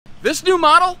This new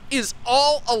model is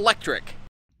all electric.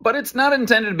 But it's not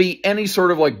intended to be any sort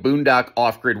of like boondock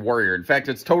off-grid warrior. In fact,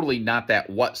 it's totally not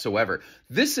that whatsoever.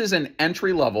 This is an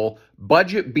entry-level,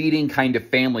 budget-beating kind of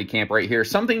family camp right here.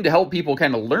 Something to help people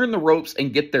kind of learn the ropes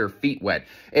and get their feet wet.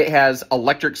 It has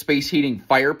electric space heating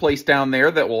fireplace down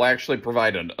there that will actually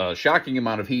provide a shocking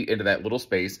amount of heat into that little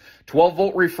space.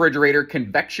 12-volt refrigerator,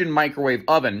 convection microwave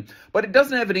oven. But it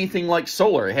doesn't have anything like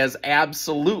solar. It has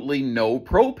absolutely no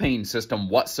propane system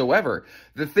whatsoever.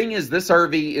 The thing is, this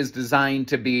RV is designed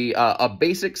to be a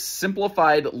basic,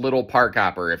 simplified little park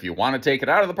hopper. If you want to take it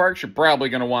out of the parks, you're probably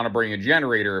going to want to bring a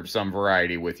generator of some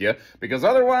variety with you, because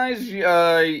otherwise, you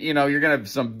know, you're going to have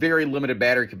some very limited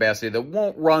battery capacity that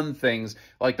won't run things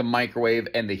like the microwave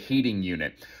and the heating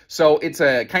unit. So it's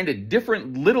a kind of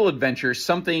different little adventure,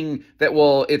 something that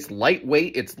it's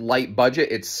lightweight, it's light budget,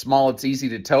 it's small, it's easy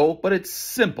to tow, but it's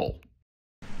simple.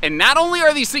 And not only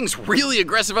are these things really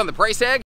aggressive on the price tag,